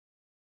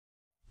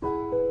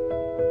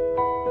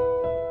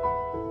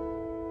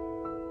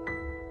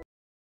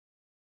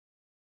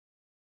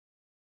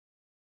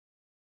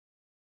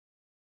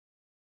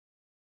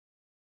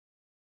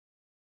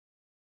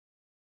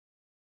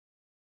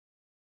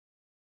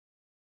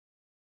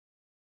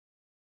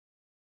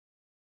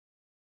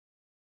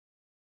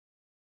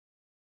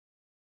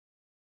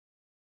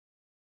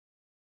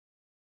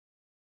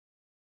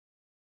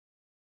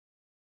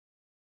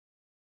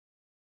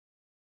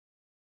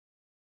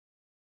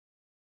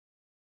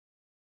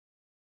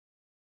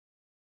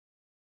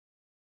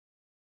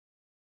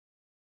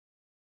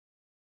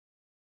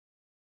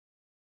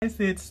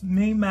It's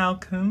me,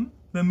 Malcolm,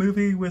 the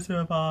movie Wizard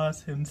of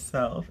Oz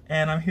himself,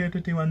 and I'm here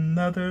to do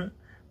another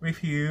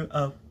review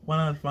of one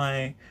of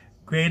my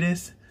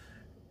greatest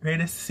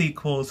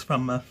sequels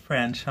from a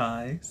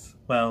franchise.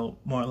 Well,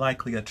 more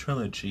likely a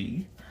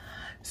trilogy.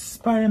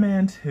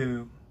 Spider-Man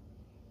 2.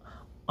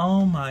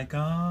 Oh my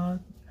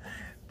god.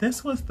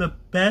 This was the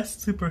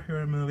best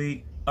superhero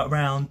movie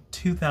around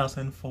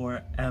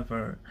 2004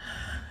 ever.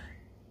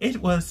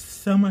 It was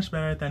so much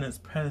better than its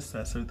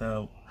predecessor,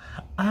 though.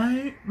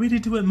 I really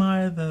do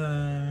admire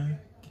the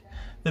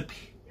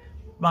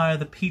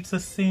pizza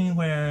scene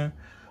where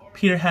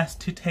Peter has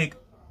to take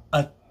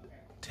a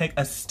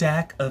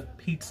stack of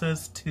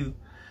pizzas to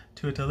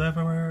a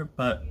deliverer,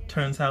 but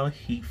turns out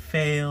he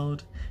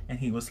failed and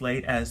he was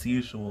late as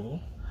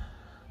usual.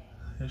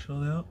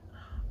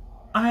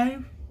 I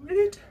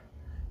really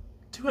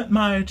do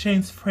admire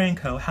James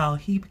Franco, how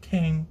he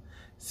became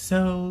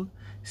so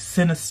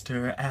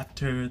sinister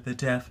after the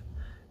death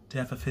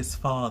of his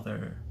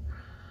father.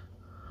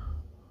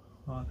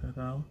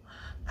 Though,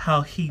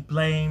 how he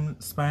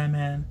blamed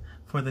Spider-Man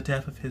for the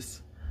death of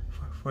his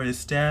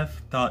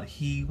death, thought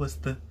he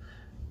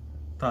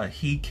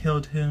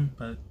killed him,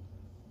 but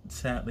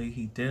sadly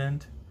he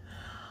didn't.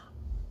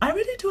 I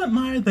really do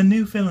admire the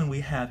new villain we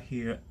have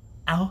here,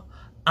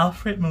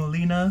 Alfred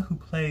Molina, who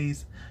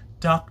plays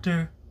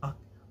Dr.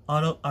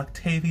 Otto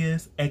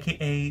Octavius,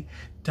 aka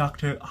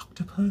Dr.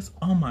 Octopus.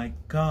 Oh my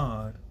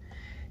god,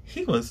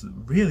 he was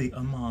really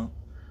a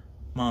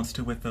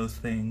monster with those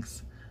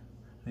things.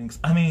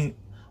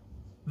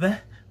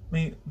 That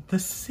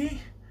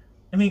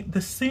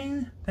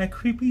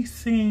creepy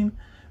scene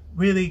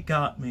really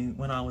got me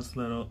when I was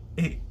little.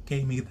 It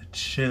gave me the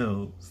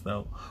chills,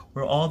 though.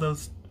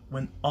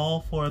 When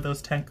all four of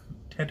those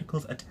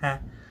tentacles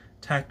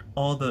attacked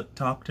all the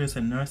doctors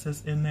and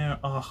nurses in there.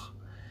 Oh,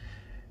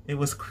 it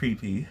was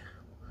creepy.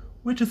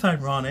 Which is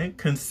ironic,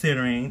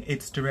 considering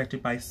it's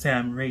directed by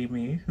Sam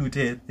Raimi, who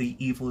did the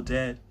Evil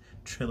Dead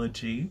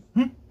trilogy.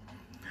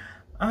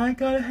 I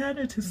gotta hand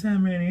it to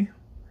Sam Raimi.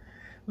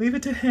 Leave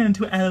it to him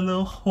to add a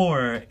little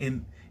horror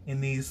in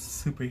these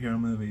superhero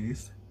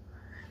movies.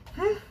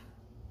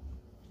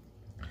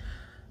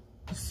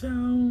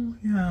 So,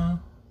 yeah.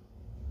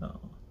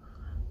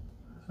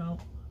 So,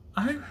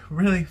 I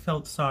really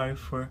felt sorry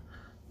for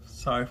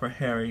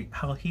Harry,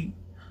 how he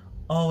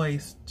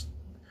always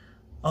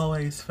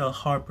felt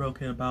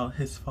heartbroken about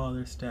his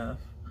father's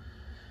death.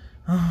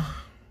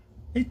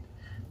 It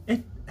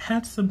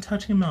had some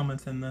touching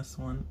moments in this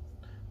one.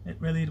 It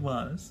really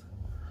was.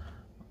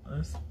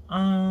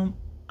 I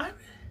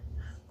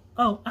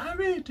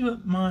really do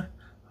admire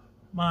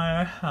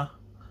how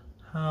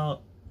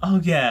oh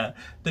yeah,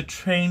 the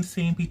train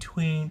scene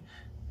between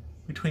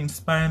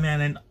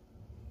Spider-Man and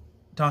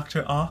Doc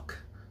Ock.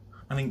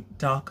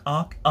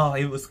 Oh,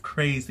 it was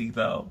crazy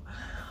though.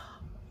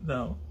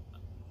 It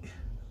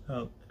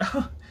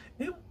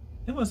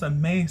was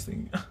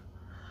amazing.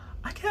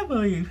 I can't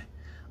believe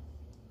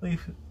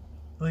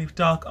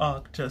Doc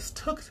Ock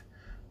just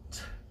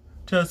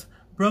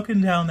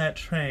broken down that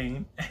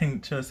train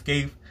and just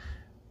gave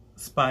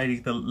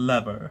Spidey the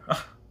lever.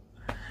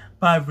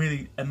 But I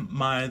really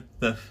admire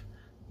the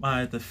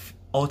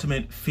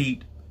ultimate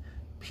feat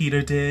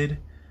Peter did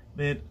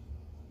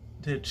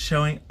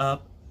showing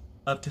up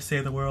to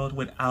save the world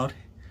without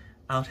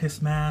his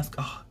mask.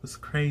 Oh, it was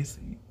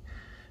crazy.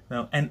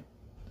 And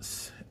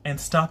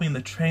stopping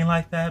the train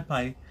like that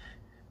by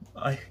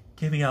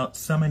giving out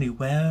so many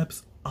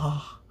webs.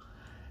 Oh,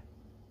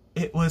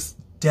 it was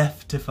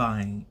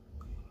death-defying.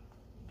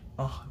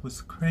 Oh, it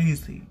was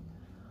crazy.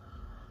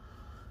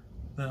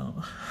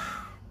 Though,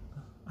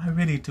 I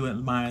really do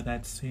admire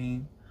that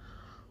scene.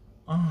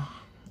 Oh,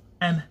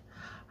 and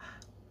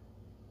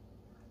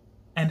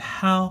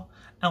how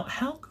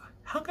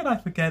could I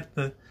forget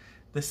the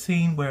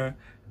scene where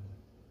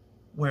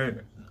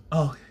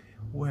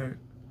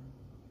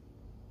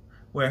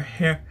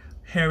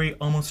Harry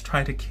almost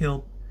tried to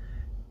kill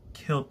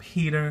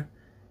Peter,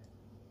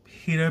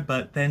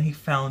 but then he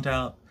found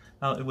out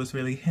it was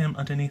really him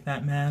underneath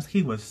that mask.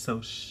 He was so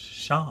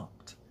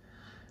shocked.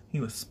 He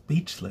was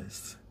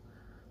speechless.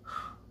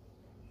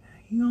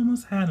 He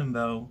almost had him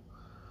though.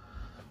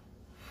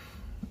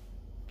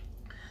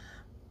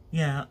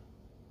 Yeah,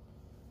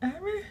 I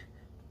really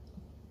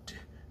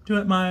do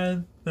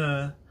admire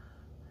the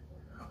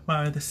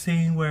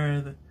scene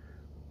where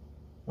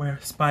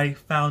Spidey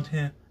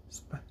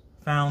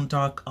found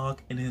Doc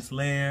Ock in his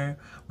lair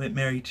with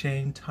Mary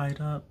Jane tied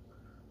up.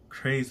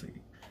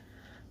 Crazy.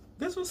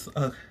 This was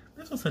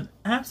an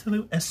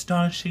absolute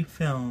astonishing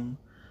film,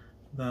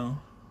 though.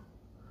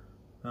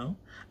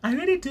 I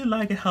really do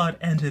like it how it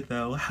ended,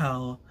 though.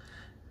 How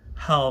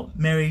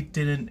Mary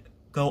didn't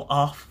go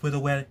off with the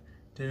wedding,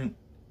 didn't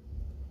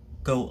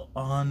go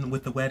on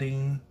with the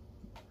wedding.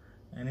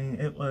 I mean,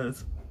 it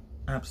was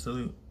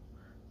absolute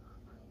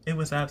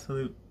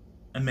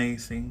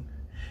amazing.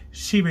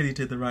 She really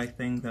did the right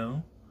thing,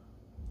 though.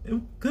 It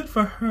was good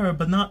for her,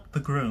 but not the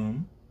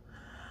groom.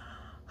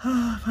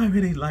 I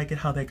really like it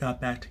how they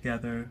got back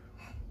together.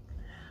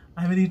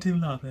 I really do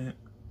love it.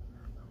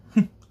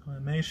 I'm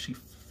amazed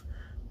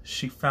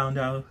she found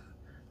out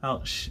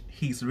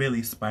he's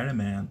really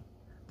Spider-Man.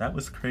 That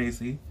was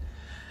crazy.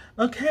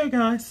 Okay,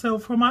 guys, so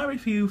for my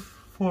review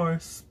for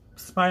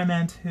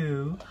Spider-Man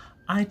 2,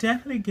 I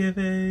definitely give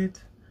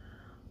it.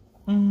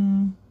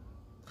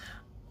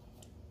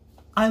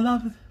 I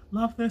love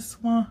this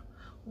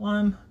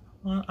one.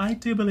 I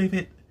do believe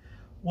it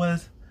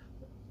was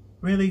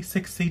really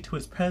succeed to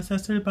its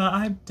predecessor, but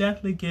I'm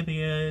definitely giving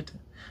it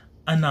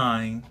a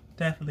 9.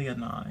 Definitely a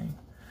 9.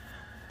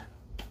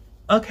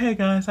 Okay,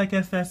 guys, I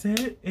guess that's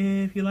it.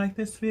 If you like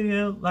this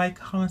video, like,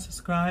 comment,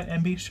 subscribe,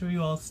 and be sure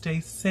you all stay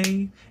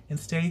safe and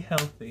stay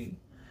healthy.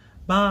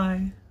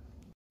 Bye.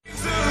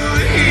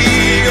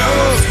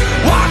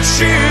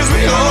 Watches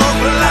me all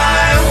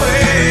fly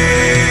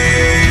away.